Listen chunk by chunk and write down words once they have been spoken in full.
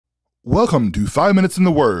Welcome to 5 Minutes in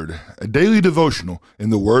the Word, a daily devotional in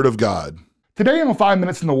the Word of God. Today on 5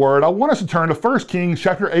 Minutes in the Word, I want us to turn to 1 Kings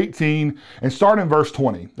chapter 18 and start in verse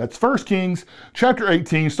 20. That's 1 Kings chapter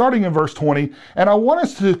 18, starting in verse 20. And I want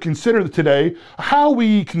us to consider today how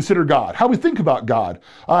we consider God, how we think about God,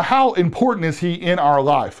 how important is He in our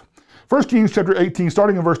life. 1 Kings chapter 18,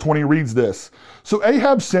 starting in verse 20, reads this. So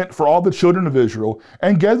Ahab sent for all the children of Israel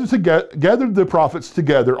and gathered the prophets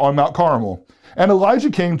together on Mount Carmel. And Elijah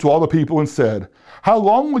came to all the people and said, how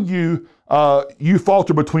long will you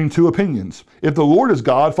falter between two opinions? If the Lord is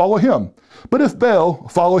God, follow him. But if Baal,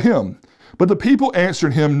 follow him. But the people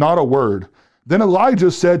answered him not a word. Then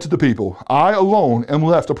Elijah said to the people, I alone am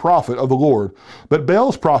left a prophet of the Lord, but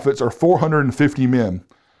Baal's prophets are 450 men.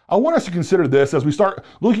 I want us to consider this as we start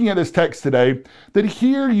looking at this text today, that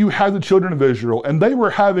here you have the children of Israel, and they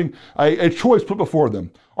were having a choice put before them.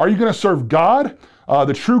 Are you going to serve God,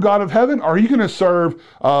 the true God of heaven, or are you going to serve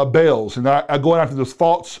Baals? And going after this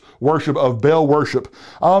false worship of Baal worship.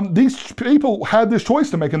 These people had this choice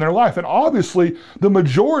to make in their life, and obviously the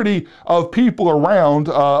majority of people around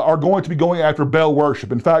are going to be going after Baal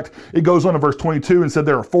worship. In fact, it goes on in verse 22 and said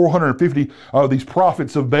there are 450 of these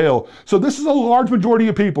prophets of Baal. So this is a large majority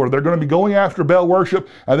of people. They're going to be going after Baal worship,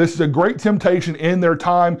 and this is a great temptation in their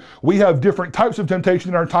time. We have different types of temptation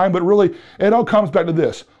in our time, but really it all comes back to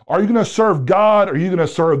this. Are you going to serve God, or are you going to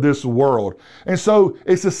serve this world? And so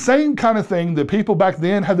it's the same kind of thing that people back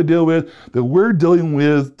then had to deal with that we're dealing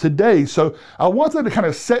with today. So I want that to kind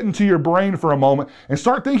of set into your brain for a moment and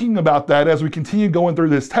start thinking about that as we continue going through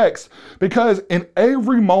this text, because in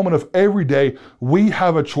every moment of every day, we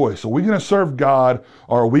have a choice. Are we going to serve God,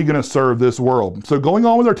 or are we going to serve this world? So going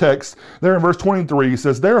on with our text, there in verse 23, it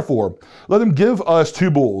says, therefore, let them give us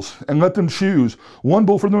 2 bulls, and let them choose 1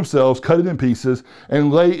 bull for themselves, cut it in pieces,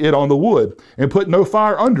 and lay it on the wood, and put no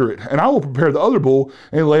fire under it. And I will prepare the other bull,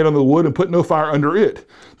 and lay it on the wood, and put no fire under it.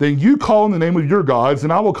 Then you call in the name of your gods,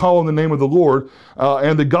 and I will call in the name of the Lord,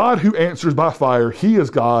 and the God who answers by fire, he is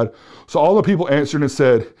God. So all the people answered and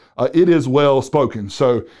said, it is well spoken.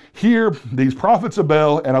 So here, these prophets of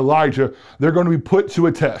Baal and Elijah, they're going to be put to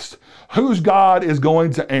a test. Whose God is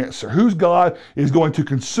going to answer? Whose God is going to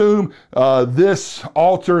consume this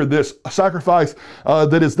altar, this sacrifice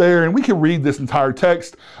that is there? And we can read this entire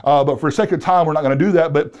text, but for a second time, we're not going to do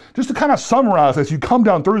that. But just to kind of summarize, as you come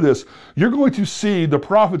down through this, you're going to see the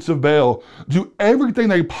prophets of Baal do everything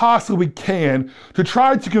they possibly can to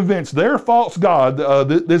try to convince their false God,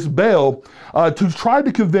 this Baal, to try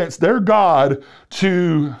to convince their God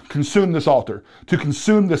to consume this altar, to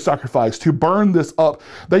consume this sacrifice, to burn this up.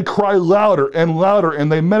 They cry louder and louder,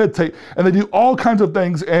 and they meditate, and they do all kinds of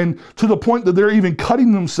things, and to the point that they're even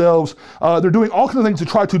cutting themselves. They're doing all kinds of things to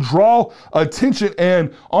try to draw attention,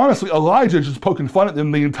 and honestly, Elijah is just poking fun at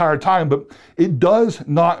them the entire time, but it does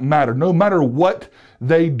not matter. No matter what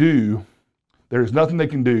they do, there's nothing they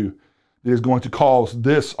can do that is going to cause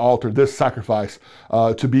this altar, this sacrifice,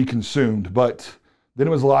 to be consumed. But then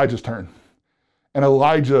it was Elijah's turn. And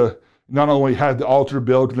Elijah not only had the altar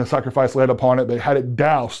built and the sacrifice laid upon it, but had it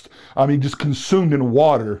doused, just consumed in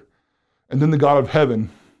water. And then the God of heaven,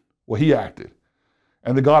 well, he acted.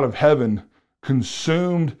 And the God of heaven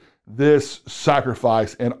consumed this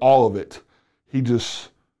sacrifice and all of it. He just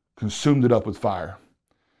consumed it up with fire.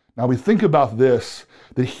 Now we think about this,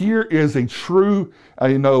 that here is a true,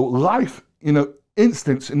 life,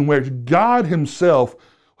 instance in which God himself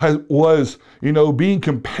was being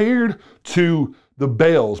compared to the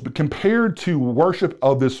Baals, but compared to worship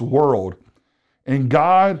of this world. And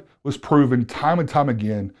God was proven time and time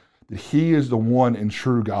again that he is the one and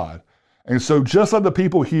true God. And so just like the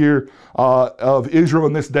people here of Israel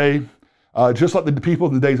in this day, just like the people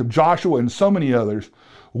in the days of Joshua and so many others,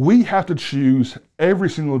 we have to choose every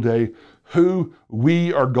single day who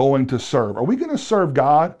we are going to serve. Are we going to serve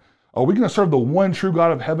God? Are we going to serve the one true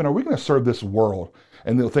God of heaven? Or are we going to serve this world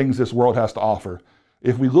and the things this world has to offer?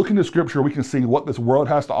 If we look into Scripture, we can see what this world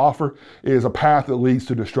has to offer is a path that leads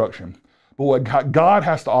to destruction. But what God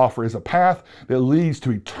has to offer is a path that leads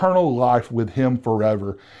to eternal life with him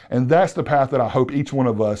forever. And that's the path that I hope each one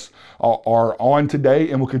of us are on today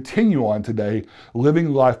and will continue on today,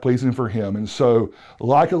 living life pleasing for him. And so,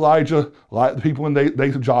 like Elijah, like the people in the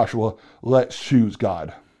days of Joshua, let's choose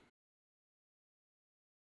God.